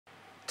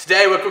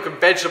Today we're cooking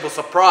vegetable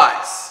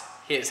surprise.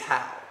 Here's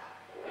how.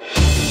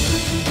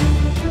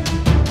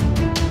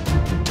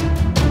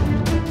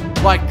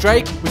 Like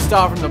Drake, we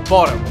start from the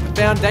bottom with a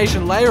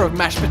foundation layer of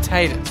mashed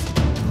potatoes.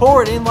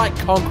 Pour it in like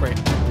concrete.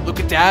 Look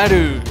at that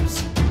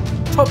ooze.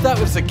 Top that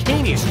with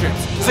zucchini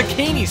strips,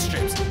 zucchini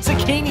strips,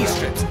 zucchini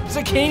strips,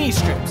 zucchini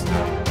strips.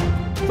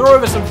 Throw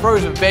over some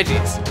frozen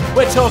veggies.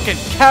 We're talking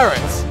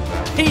carrots,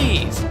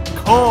 peas,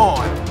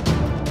 corn.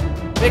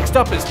 Next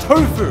up is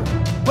tofu.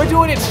 We're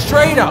doing it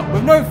straight up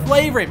with no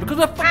flavoring because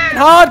we're f***ing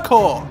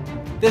hardcore.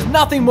 There's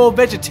nothing more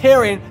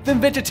vegetarian than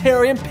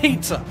vegetarian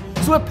pizza,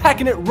 so we're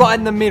packing it right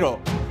in the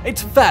middle.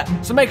 It's fat,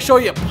 so make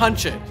sure you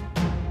punch it.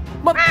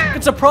 My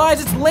f***ing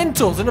surprise, it's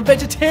lentils in a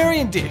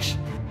vegetarian dish.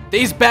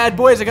 These bad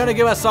boys are going to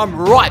give us some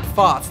right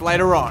farts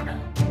later on.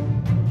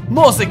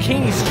 More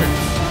zucchini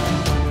strips.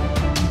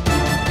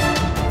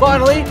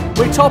 Finally,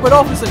 we top it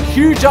off with some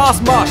huge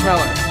ass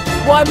marshmallows.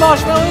 Why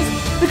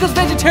marshmallows? Because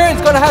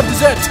vegetarians gotta have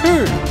dessert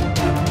too.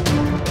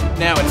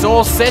 Now it's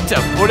all set to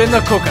put in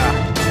the cooker.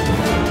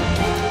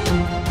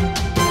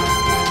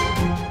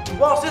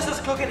 Whilst this is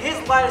cooking, here's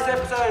the latest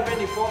episode of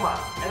Indieformer.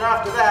 And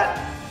after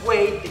that,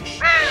 we eat this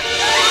shit.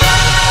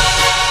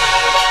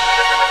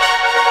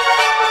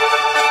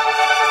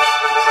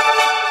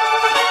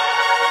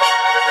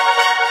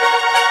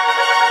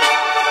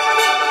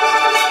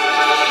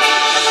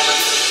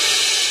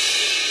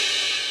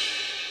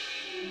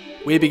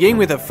 We begin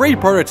with a free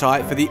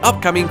prototype for the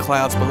upcoming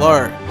clouds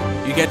below.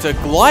 You get to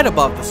glide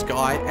above the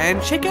sky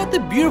and check out the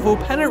beautiful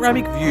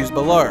panoramic views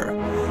below.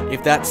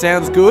 If that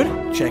sounds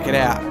good, check it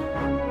out.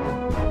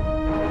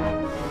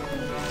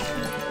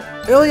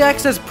 Early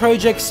access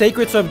project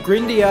Secrets of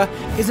Grindia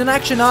is an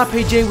action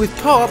RPG with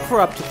co-op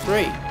for up to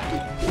 3.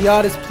 The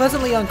art is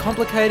pleasantly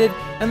uncomplicated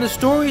and the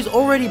story is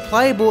already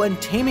playable and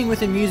teeming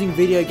with amusing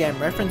video game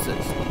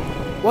references.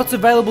 What's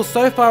available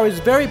so far is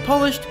very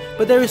polished,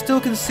 but there is still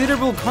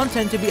considerable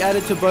content to be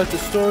added to both the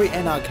story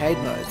and arcade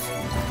modes.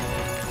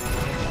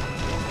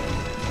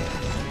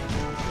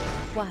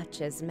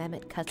 Watch as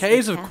Mehmet cuts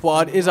Caves of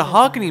Quad is a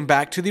harkening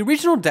back to the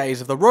original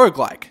days of the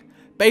roguelike.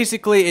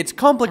 Basically, it's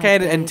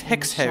complicated and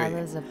text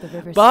heavy.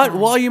 But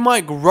while you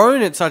might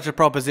groan at such a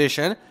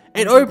proposition,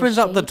 it opens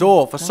up the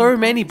door for so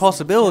many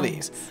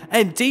possibilities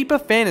and deeper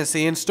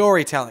fantasy and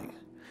storytelling.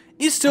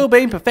 It's still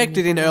being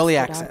perfected in early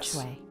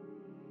access.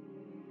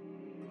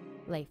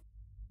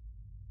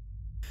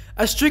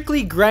 A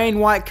strictly grey and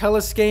white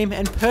colour scheme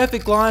and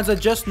perfect lines are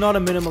just not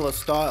a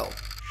minimalist style,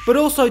 but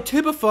also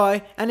typify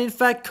and in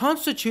fact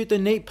constitute the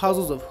neat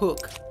puzzles of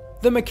Hook.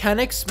 The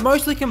mechanics,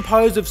 mostly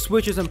composed of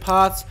switches and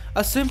paths,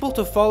 are simple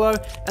to follow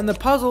and the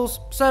puzzles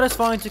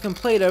satisfying to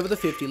complete over the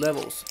 50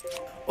 levels.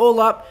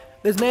 All up,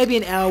 there's maybe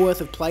an hour worth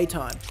of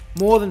playtime,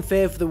 more than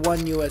fair for the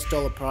 $1 US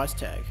price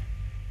tag.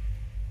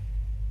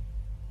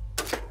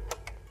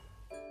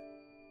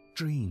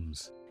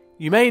 Dreams.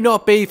 You may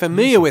not be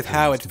familiar with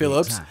Howard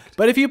Phillips,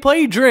 but if you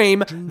play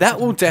Dream,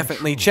 that will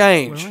definitely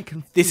change.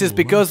 This is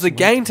because the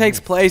game takes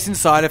place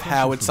inside of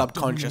Howard's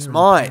subconscious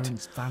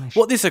mind.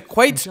 What this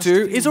equates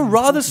to is a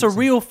rather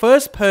surreal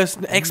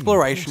first-person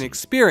exploration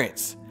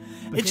experience.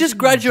 It just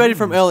graduated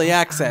from early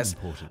access,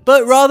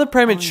 but rather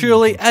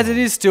prematurely as it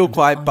is still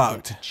quite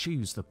bugged.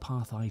 Choose the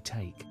path I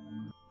take.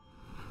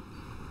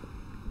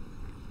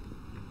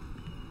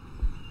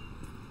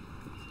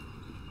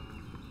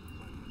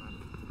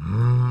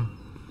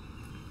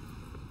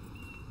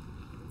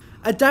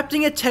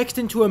 Adapting a text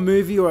into a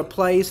movie or a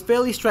play is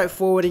fairly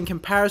straightforward in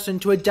comparison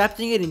to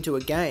adapting it into a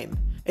game.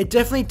 It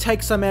definitely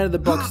takes some out of the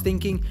box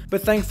thinking,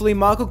 but thankfully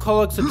Michael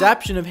Collick's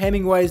adaptation of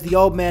Hemingway's The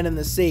Old Man and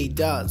the Sea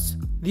does.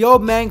 The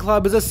Old Man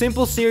Club is a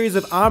simple series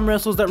of arm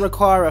wrestles that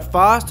require a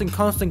fast and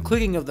constant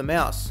clicking of the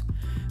mouse.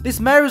 This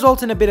may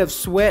result in a bit of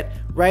sweat,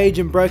 rage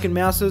and broken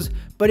mouses,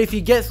 but if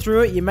you get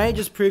through it you may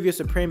just prove your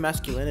supreme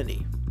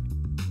masculinity.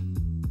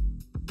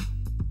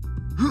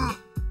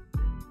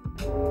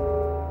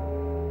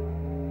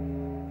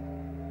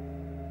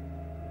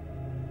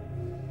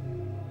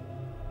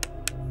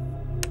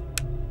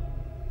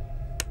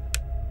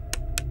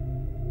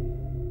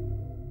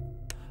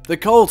 The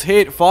cult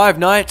hit Five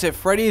Nights at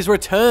Freddy's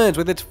returns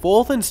with its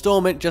 4th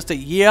installment just a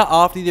year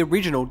after the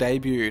original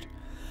debuted.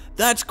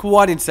 That's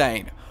quite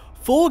insane.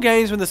 4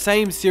 games from the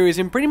same series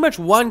in pretty much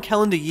one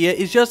calendar year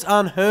is just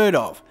unheard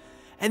of.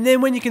 And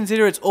then when you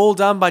consider it's all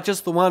done by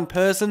just the one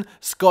person,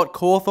 Scott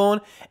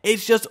Cawthon,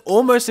 it's just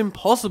almost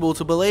impossible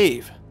to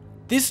believe.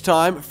 This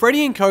time,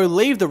 Freddy and co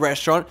leave the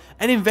restaurant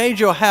and invade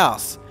your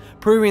house,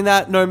 proving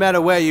that no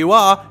matter where you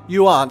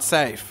aren't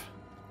safe.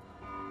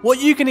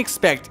 What you can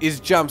expect is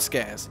jump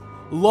scares.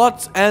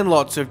 Lots and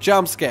lots of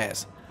jump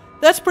scares.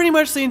 That's pretty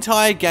much the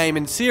entire game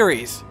and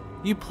series.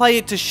 You play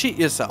it to shit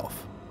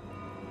yourself.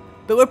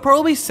 But we're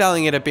probably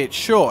selling it a bit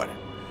short.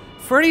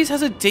 Freddy's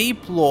has a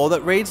deep lore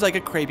that reads like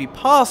a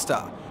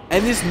creepypasta,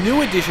 and this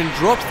new edition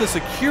drops the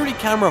security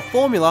camera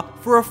formula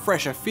for a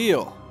fresher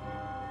feel.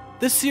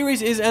 The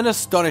series is an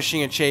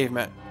astonishing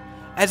achievement.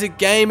 As a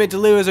game, it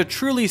delivers a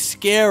truly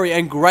scary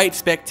and great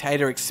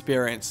spectator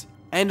experience.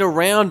 And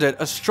around it,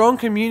 a strong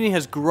community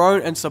has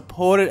grown and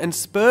supported and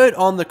spurred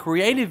on the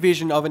creative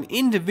vision of an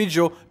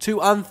individual to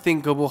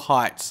unthinkable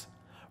heights.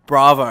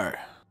 Bravo.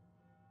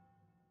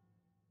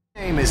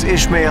 My name is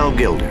Ishmael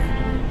Gilder.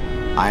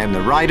 I am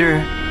the writer,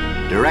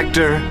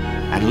 director,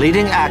 and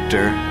leading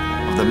actor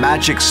of The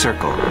Magic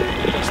Circle,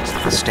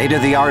 the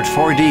state-of-the-art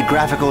 4D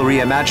graphical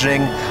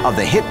reimagining of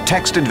the hit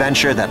text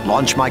adventure that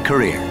launched my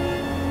career.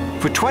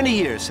 For 20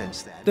 years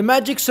since then... The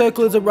Magic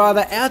Circle is a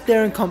rather out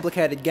there and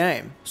complicated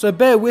game, so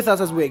bear with us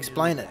as we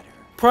explain it.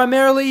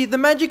 Primarily, The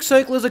Magic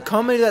Circle is a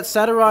comedy that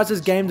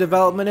satirizes game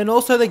development and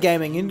also the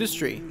gaming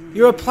industry.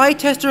 You're a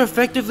playtester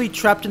effectively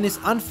trapped in this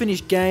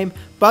unfinished game,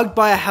 bugged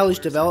by a hellish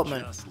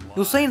development.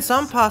 You'll see in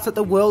some parts that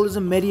the world is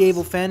a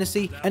medieval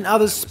fantasy and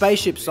others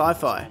spaceship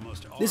sci-fi.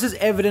 This is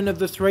evident of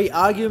the three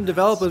Arguum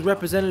developers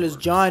represented as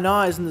giant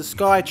eyes in the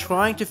sky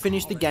trying to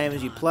finish the game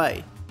as you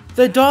play.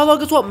 Their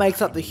dialogue is what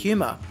makes up the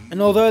humour,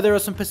 and although there are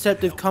some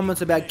perceptive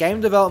comments about game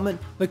development,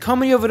 the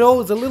comedy of it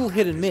all is a little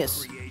hit and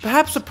miss.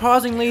 Perhaps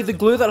surprisingly, the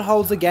glue that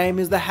holds the game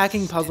is the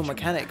hacking puzzle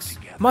mechanics.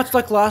 Much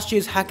like last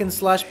year's Hack and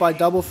Slash by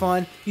Double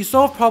Fine, you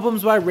solve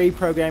problems by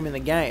reprogramming the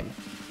game,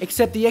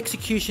 except the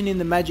execution in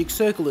the Magic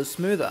Circle is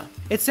smoother.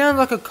 It sounds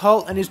like a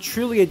cult and is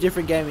truly a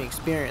different gaming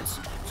experience,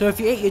 so if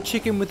you eat your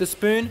chicken with a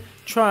spoon,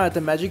 try out the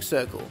Magic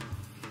Circle.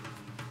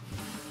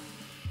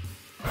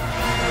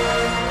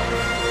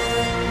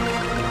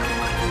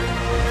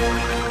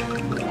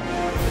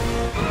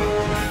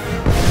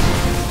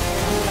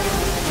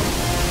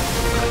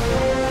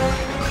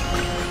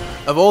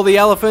 Of all the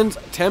elephants,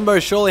 Tembo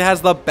surely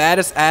has the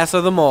baddest ass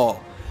of them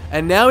all,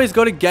 and now he's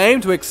got a game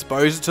to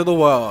expose it to the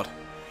world.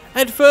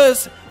 At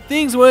first,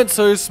 things weren't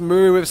so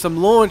smooth with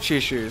some launch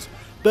issues,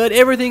 but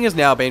everything has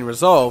now been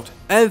resolved,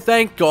 and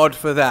thank God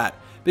for that,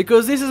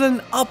 because this is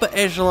an upper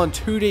echelon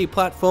 2D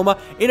platformer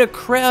in a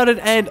crowded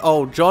and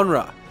old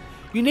genre.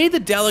 You need the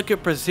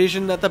delicate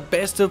precision that the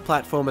best of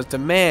platformers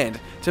demand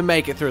to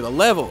make it through the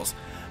levels,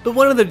 but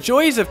one of the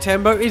joys of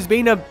Tembo is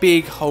being a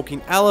big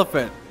hulking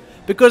elephant.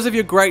 Because of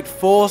your great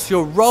force,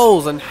 your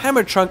rolls and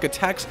hammer trunk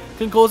attacks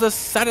can cause a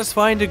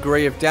satisfying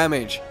degree of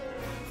damage.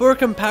 For a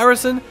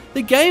comparison,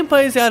 the game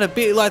plays out a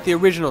bit like the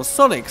original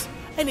Sonic's,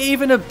 and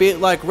even a bit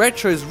like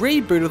Retro's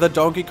reboot of the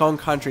Donkey Kong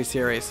Country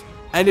series.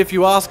 And if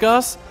you ask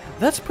us,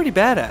 that's pretty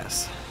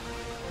badass.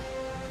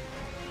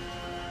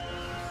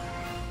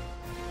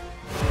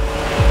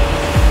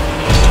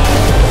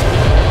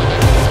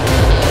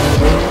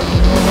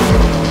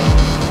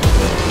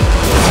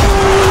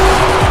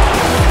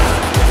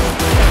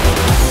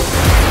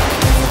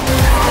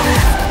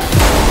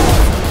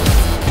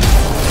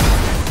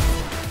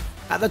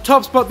 At the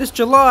top spot this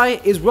July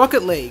is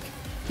Rocket League.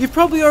 You've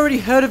probably already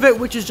heard of it,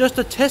 which is just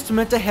a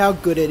testament to how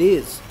good it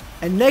is.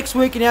 And next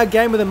week in our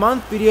Game of the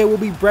Month video, we'll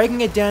be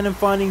breaking it down and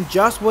finding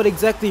just what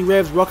exactly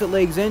revs Rocket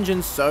League's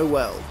engine so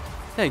well.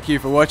 Thank you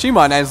for watching,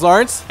 my name's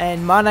Lawrence.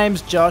 And my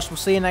name's Josh, we'll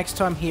see you next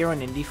time here on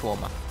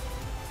Indieformer.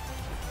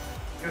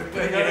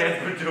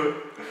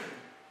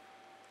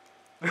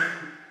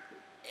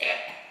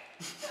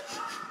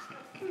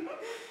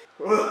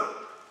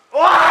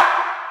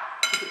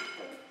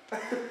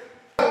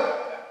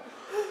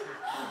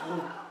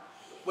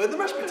 Where'd the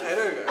mashed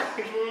potato go?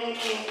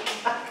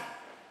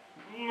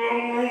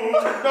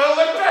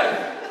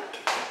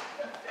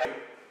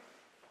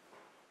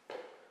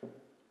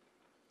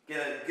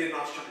 Get a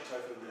nice chunk of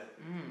tofu in there.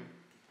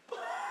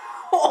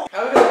 How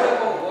are we going to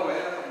make all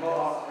the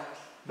water?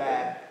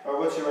 Bad. Alright,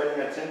 what's your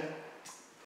rating out of 10?